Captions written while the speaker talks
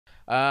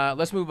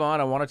Let's move on.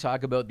 I want to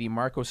talk about the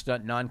Marko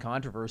Stunt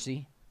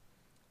non-controversy.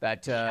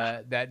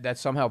 That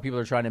somehow people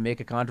are trying to make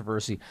a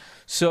controversy.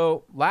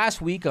 So last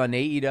week on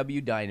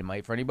AEW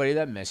Dynamite, for anybody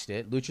that missed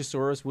it,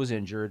 Luchasaurus was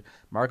injured.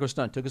 Marko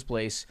Stunt took his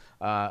place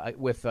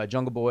with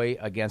Jungle Boy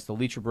against the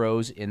Lucha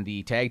Bros in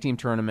the tag team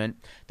tournament.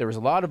 There was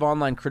a lot of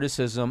online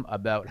criticism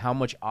about how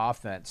much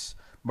offense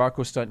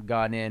Marko Stunt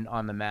got in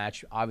on the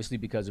match, obviously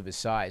because of his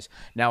size.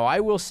 Now, I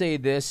will say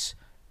this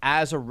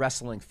as a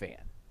wrestling fan.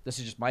 This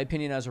is just my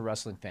opinion as a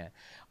wrestling fan.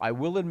 I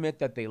will admit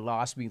that they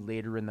lost me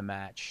later in the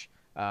match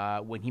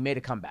when he made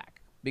a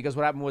comeback. Because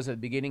what happened was at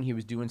the beginning he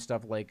was doing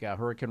stuff like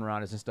Hurricane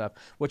Ranas and stuff,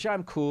 which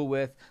I'm cool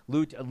with.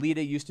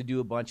 Lita used to do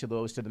a bunch of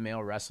those to the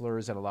male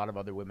wrestlers, and a lot of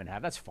other women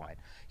have. That's fine.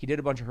 He did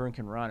a bunch of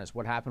Hurricane Ranas.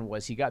 What happened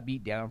was he got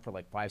beat down for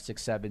like 5,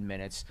 6, 7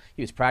 minutes.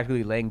 He was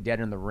practically laying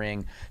dead in the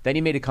ring. Then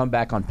he made a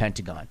comeback on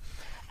Pentagon.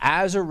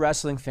 As a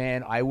wrestling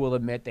fan, I will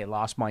admit they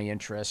lost my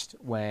interest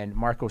when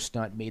Marko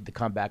Stunt made the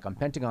comeback on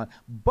Pentagon,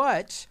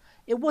 but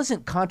it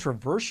wasn't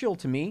controversial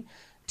to me.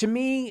 To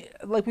me,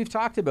 like we've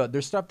talked about,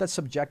 there's stuff that's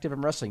subjective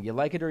in wrestling. You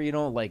like it or you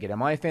don't like it.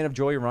 Am I a fan of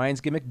Joey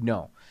Ryan's gimmick?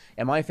 No.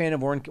 Am I a fan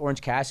of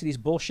Orange Cassidy's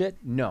bullshit?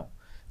 No.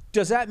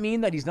 Does that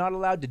mean that he's not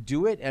allowed to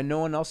do it and no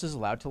one else is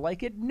allowed to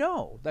like it?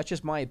 No. That's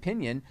just my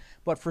opinion.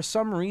 But for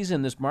some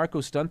reason, this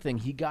Marko Stunt thing,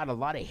 he got a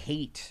lot of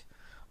hate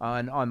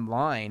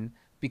online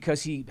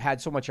because he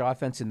had so much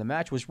offense in the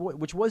match, which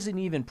wasn't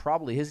even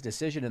probably his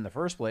decision in the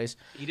first place.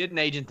 He didn't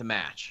agent the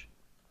match.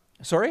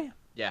 Sorry?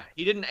 Yeah,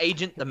 he didn't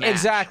agent the match.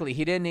 Exactly.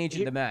 He didn't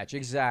agent the match.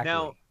 Exactly.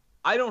 Now,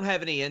 I don't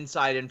have any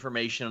inside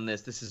information on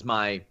this. This is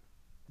my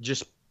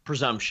just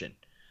presumption.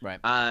 Right.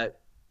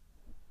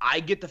 I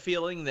get the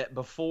feeling that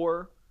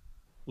before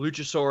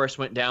Luchasaurus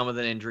went down with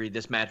an injury,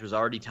 this match was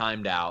already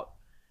timed out,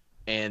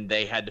 and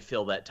they had to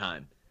fill that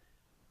time.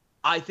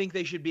 I think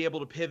they should be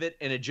able to pivot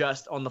and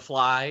adjust on the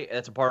fly.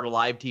 That's a part of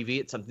live TV.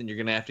 It's something you're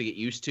going to have to get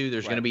used to.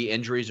 There's going to be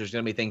injuries. There's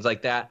going to be things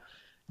like that.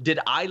 Did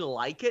I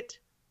like it?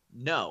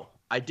 No,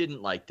 I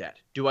didn't like that.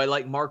 Do I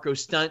like Marko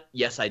Stunt?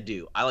 Yes, I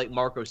do. I like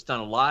Marko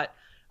Stunt a lot.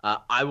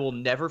 I will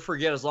never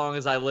forget as long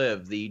as I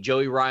live the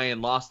Joey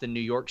Ryan Lost in New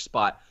York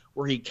spot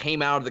where he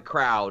came out of the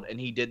crowd and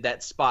he did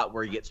that spot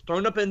where he gets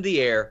thrown up in the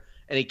air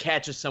and he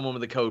catches someone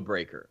with a code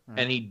breaker.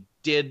 And he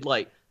did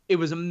it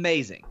was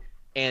amazing.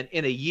 And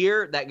in a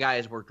year, that guy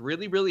has worked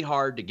really, really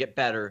hard to get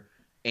better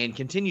and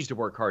continues to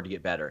work hard to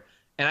get better.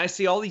 And I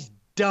see all these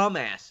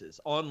dumbasses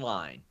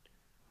online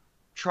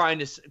trying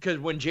to – because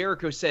when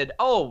Jericho said,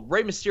 oh,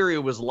 Rey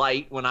Mysterio was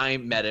light when I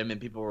met him, and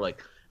people were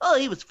like, oh,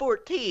 he was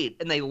 14.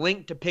 And they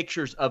linked to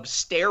pictures of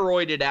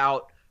steroided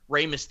out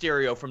Rey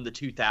Mysterio from the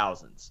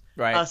 2000s.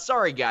 Right.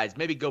 Sorry, guys.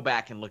 Maybe go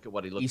back and look at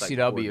what he looked like.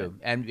 ECW.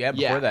 And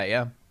before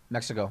that,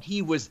 Mexico.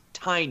 He was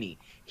tiny.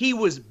 He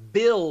was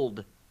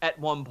billed – at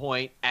one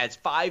point as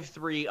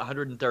 5'3",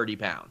 130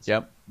 pounds.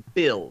 Yep.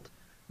 Build.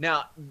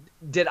 Now,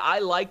 did I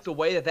like the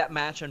way that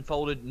match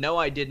unfolded? No,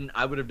 I didn't.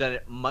 I would have done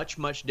it much,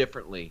 much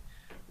differently.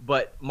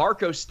 But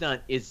Marko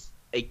Stunt is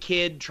a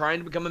kid trying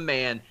to become a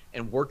man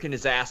and working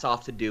his ass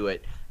off to do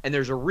it. And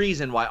there's a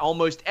reason why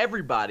almost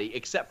everybody,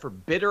 except for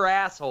bitter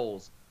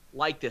assholes,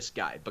 like this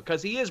guy.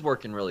 Because he is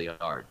working really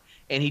hard.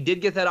 And he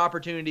did get that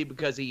opportunity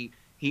because he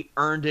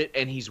earned it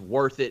and he's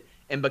worth it.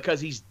 And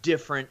because he's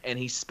different and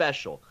he's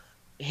special.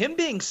 Him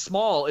being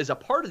small is a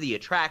part of the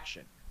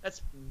attraction.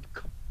 That's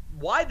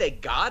why they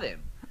got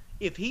him.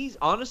 If he's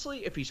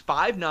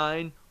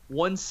 5'9",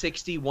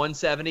 160,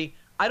 170,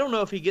 I don't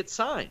know if he gets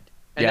signed.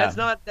 And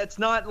that's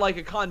not like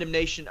a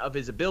condemnation of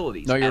his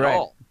abilities at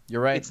all.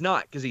 You're right. It's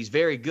not, because he's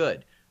very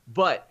good.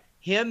 But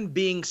him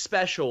being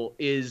special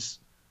is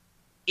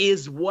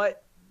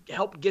what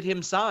helped get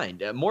him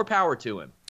signed. More power to him.